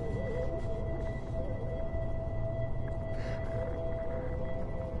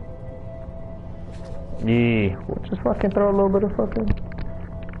 Yeah, we'll just fucking throw a little bit of fucking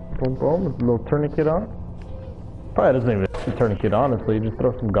boom boom, with a little tourniquet on. Probably doesn't even have a tourniquet, honestly, just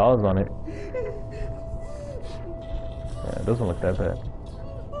throw some gauze on it. Yeah, it doesn't look that bad.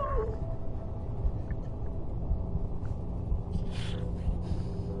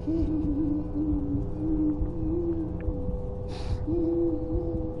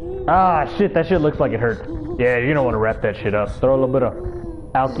 Ah, shit, that shit looks like it hurts. Yeah, you don't want to wrap that shit up. Throw a little bit of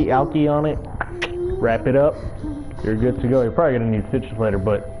alky on it. Wrap it up. You're good to go. You're probably gonna need stitches later,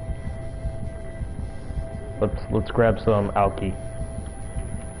 but let's grab some alky.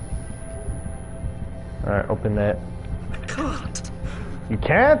 All right, open that. Can't. You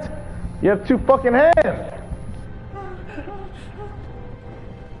can't? You have 2 fucking hands.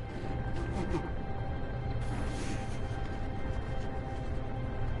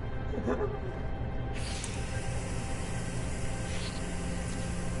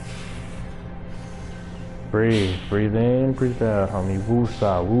 Breathe. Breathe in, breathe out, homie.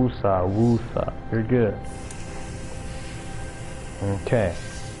 Woosah, woosah, woosah. You're good. Okay.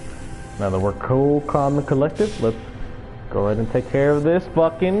 Now that we're cool, calm, and collected, let's go ahead and take care of this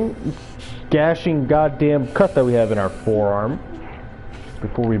fucking gashing goddamn cut that we have in our forearm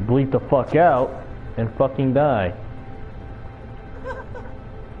before we bleed the fuck out and fucking die.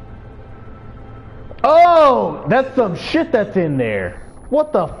 Oh! That's some shit that's in there.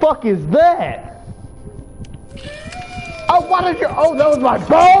 What the fuck is that? Oh, what is your... Oh, that was my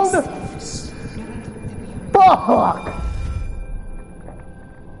bone? Fuck!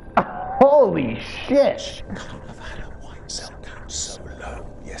 Holy shit! Can't have had her white cell count so low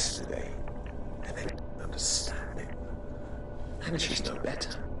yesterday, and they didn't understand it. And she's no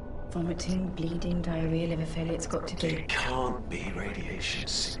better. Vomiting, bleeding, diarrhea, liver failure, it's got to be. It can't be radiation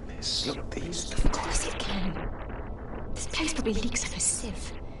sickness. Look, these... Of course it can. This place probably leaks up a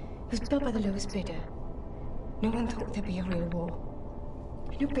sieve. It was built by the lowest bidder. No one thought there'd be a real war.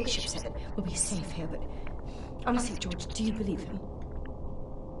 I know Bishop said that we'll be safe here, but honestly, George, do you believe him?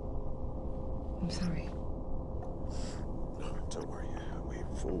 I'm sorry. No, don't worry.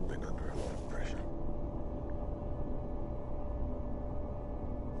 We've all been under a lot of pressure.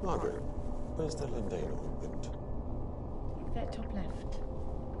 Margaret, where's the Lindane ointment? That top left.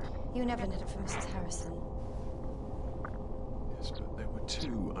 You never need it for Mrs. Harrison. Yes, but there were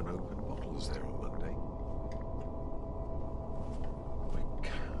 2 unopened bottles there on Monday.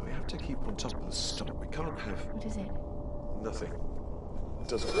 We have to keep on top of the stock. We can't have... What is it? Nothing. It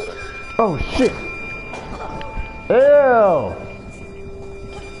doesn't matter. Oh shit! Ew!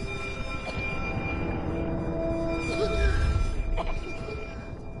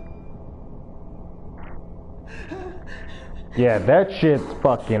 Yeah, that shit's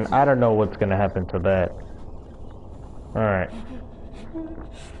fucking... I don't know what's gonna happen to that. Alright.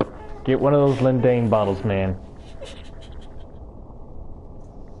 Get one of those Lindane bottles, man.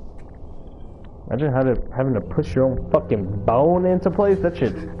 Imagine having to push your own fucking bone into place. That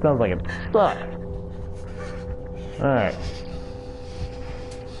shit sounds like it sucks. Alright.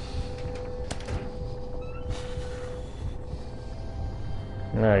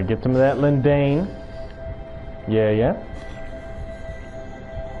 Alright, get some of that Lindane. Yeah.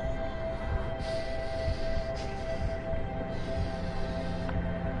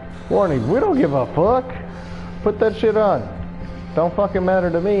 Warning, we don't give a fuck. Put that shit on. Don't fucking matter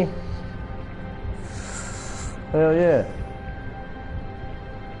to me. Hell yeah.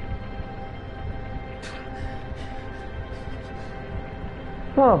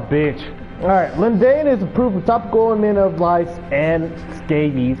 Oh, bitch. Alright, Lindane is approved for topical ointment of lice and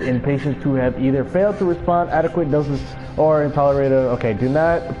scabies in patients who have either failed to respond adequate doses or intolerated. Okay, do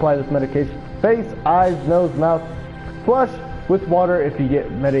not apply this medication to face, eyes, nose, mouth. Flush with water if you get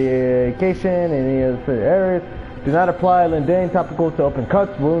medication in any of the areas. Do not apply Lindane topical to open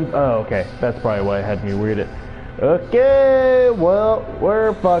cuts, wounds. Oh, okay. That's probably why it had me weirded. Okay, well,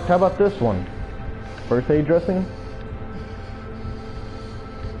 we're fucked. How about this one? First aid dressing?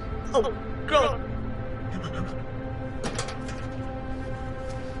 Oh, God!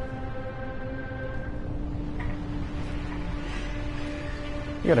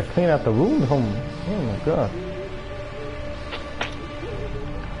 You gotta clean out the wound. Oh my god.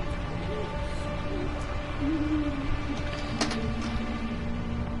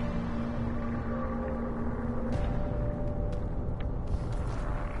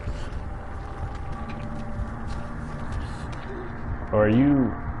 Or are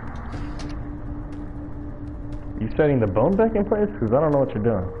you setting the bone back in place? Because I don't know what you're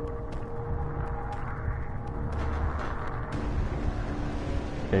doing.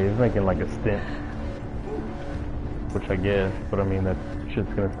 Yeah, he's making like a stent. Which I guess, but I mean that shit's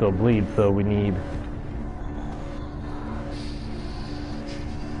gonna still bleed, so we need...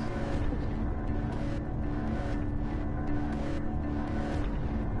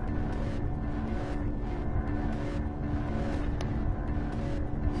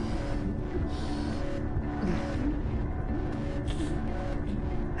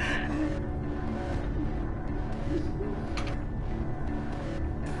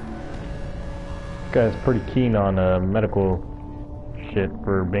 This guy's pretty keen on medical shit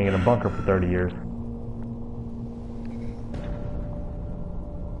for being in a bunker for 30 years.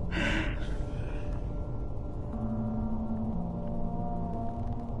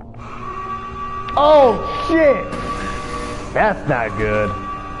 Oh shit! That's not good.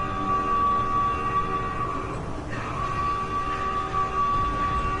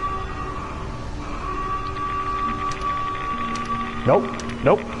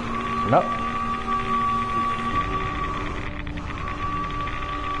 Nope. Nope.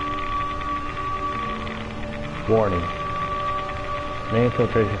 Warning. Main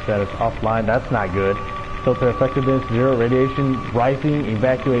filtration status offline. That's not good. Filter effectiveness 0. Radiation rising.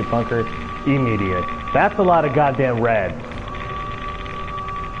 Evacuate bunker immediate. That's a lot of goddamn red.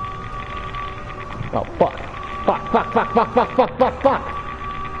 Oh fuck. Fuck.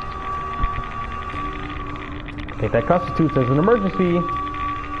 Okay, that constitutes as an emergency.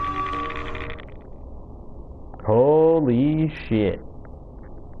 Holy shit.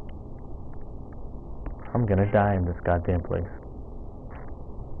 I'm gonna die in this goddamn place.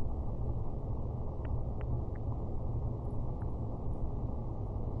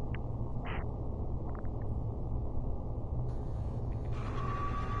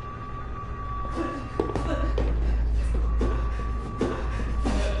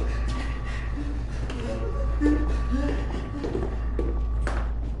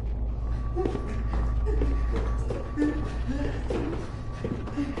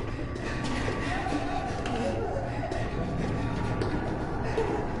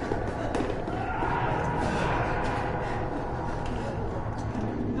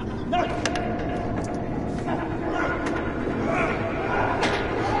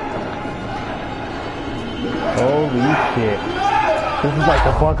 Holy shit. This is like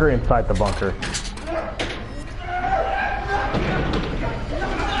the bunker inside the bunker.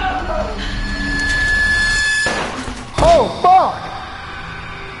 Oh, fuck!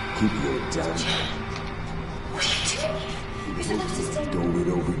 Keep your damn head. Don't get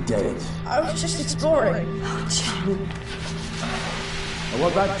over dead. I was just exploring. Oh, Joe. I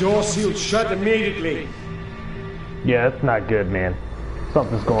want that door sealed shut immediately. Yeah, that's not good, man.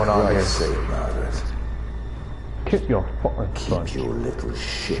 Something's going on What here. I say about it? Keep your fucking Keep your little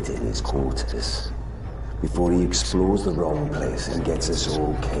shit in his quarters before he explores the wrong place and gets us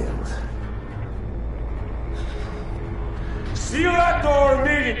all killed. Seal that door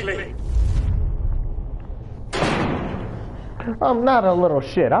immediately! I'm not a little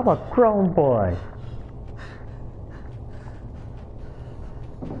shit. I'm a grown boy.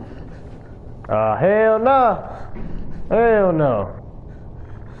 Hell no. Hell no.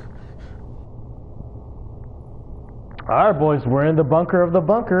 Alright, boys, we're in the bunker of the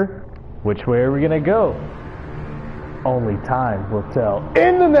bunker. Which way are we gonna go? Only time will tell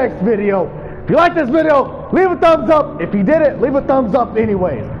in the next video. If you like this video, leave a thumbs up. If you didn't, leave a thumbs up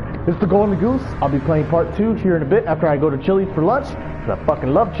anyways. This is the Golden Goose. I'll be playing part 2 here in a bit after I go to Chili's for lunch. Because I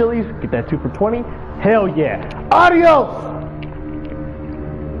fucking love Chili's. Get that 2 for $20. Hell yeah. Adios!